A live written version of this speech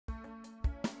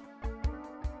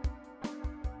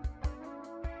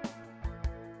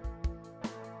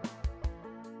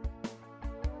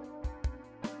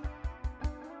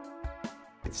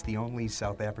It's the only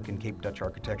South African Cape Dutch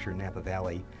architecture in Napa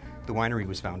Valley. The winery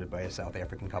was founded by a South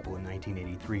African couple in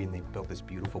 1983, and they built this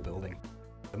beautiful building.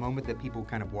 The moment that people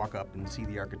kind of walk up and see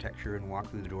the architecture and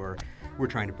walk through the door, we're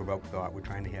trying to provoke thought. We're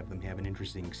trying to have them have an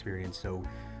interesting experience. So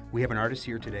we have an artist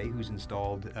here today who's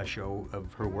installed a show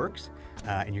of her works,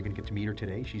 and you're going to get to meet her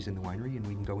today. She's in the winery, and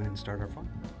we can go in and start our fun.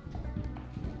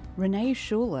 Rene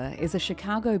Schuler is a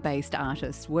Chicago-based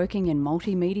artist working in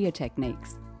multimedia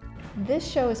techniques. This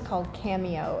show is called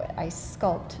Cameo. I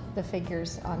sculpt the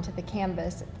figures onto the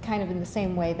canvas, kind of in the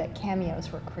same way that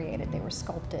cameos were created. They were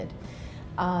sculpted.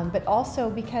 But also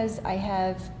because I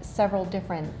have several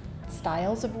different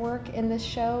styles of work in this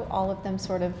show, all of them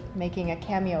sort of making a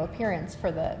cameo appearance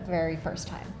for the very first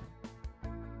time.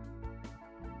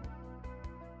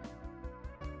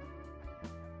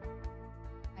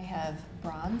 I have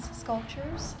bronze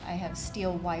sculptures, I have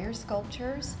steel wire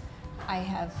sculptures, I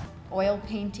have oil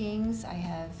paintings, I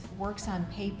have works on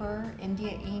paper,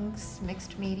 India inks,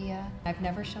 mixed media. I've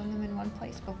never shown them in one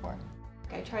place before.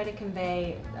 I try to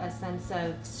convey a sense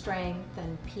of strength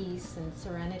and peace and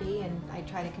serenity, and I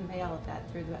try to convey all of that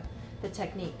through the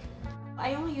technique.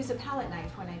 I only use a palette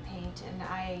knife when I paint, and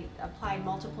I apply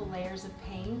multiple layers of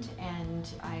paint, and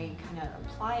I kind of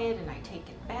apply it and I take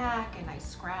it back and I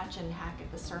scratch and hack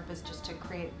at the surface just to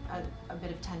create a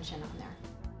bit of tension on there.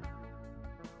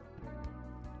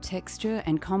 Texture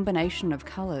and combination of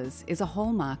colours is a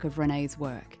hallmark of Rene's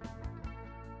work.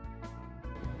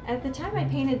 At the time I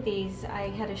painted these, I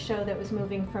had a show that was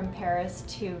moving from Paris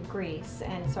to Greece,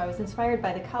 and so I was inspired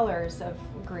by the colors of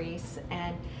Greece,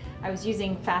 and I was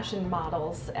using fashion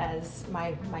models as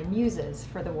my muses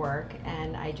for the work,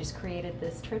 and I just created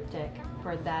this triptych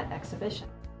for that exhibition.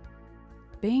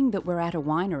 Being that we're at a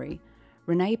winery,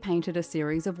 Rene painted a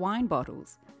series of wine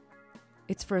bottles.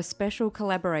 It's for a special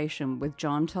collaboration with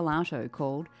John Terlato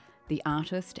called The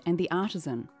Artist and the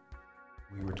Artisan.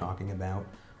 We were talking about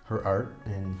her art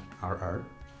and our art,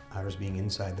 ours being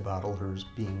inside the bottle, hers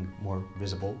being more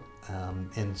visible.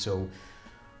 And so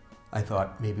I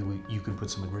thought maybe you could put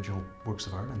some original works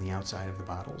of art on the outside of the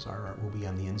bottles. Our art will be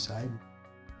on the inside.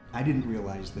 I didn't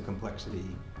realize the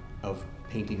complexity of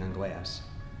painting on glass.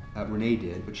 Rene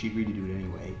did, but she agreed to do it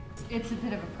anyway. It's a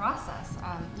bit of a process.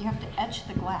 You have to etch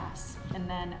the glass, and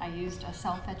then I used a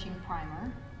self-etching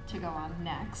primer to go on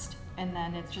next, and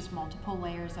then it's just multiple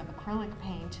layers of acrylic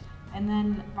paint, and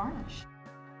then varnish.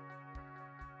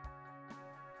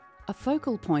 A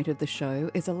focal point of the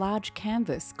show is a large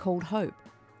canvas called Hope.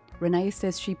 Rene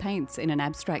says she paints in an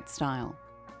abstract style.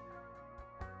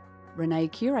 Rene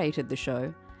curated the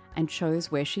show and chose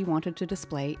where she wanted to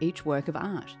display each work of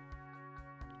art.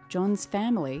 John's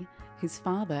family, his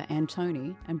father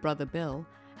Antony and brother Bill,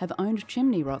 have owned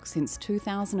Chimney Rock since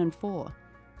 2004.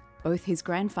 Both his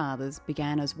grandfathers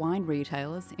began as wine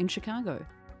retailers in Chicago.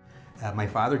 My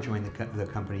father joined the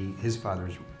company, his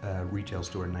father's retail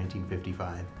store in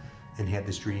 1955, and had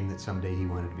this dream that someday he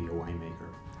wanted to be a winemaker.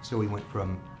 So he went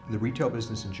from the retail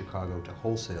business in Chicago to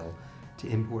wholesale, to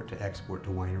import to export to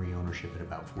winery ownership in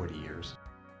about 40 years.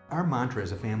 Our mantra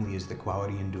as a family is that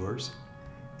quality endures,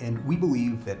 and we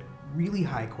believe that really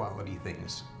high quality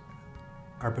things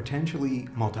are potentially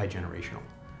multi-generational.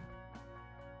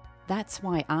 That's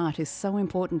why art is so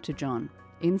important to John,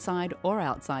 inside or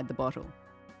outside the bottle.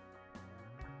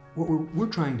 What we're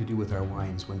trying to do with our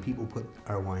wines, when people put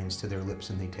our wines to their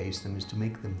lips and they taste them, is to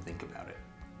make them think about it,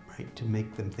 right? To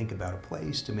make them think about a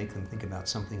place, to make them think about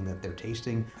something that they're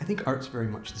tasting. I think art's very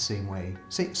much the same way.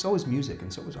 So is music,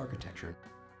 and so is architecture.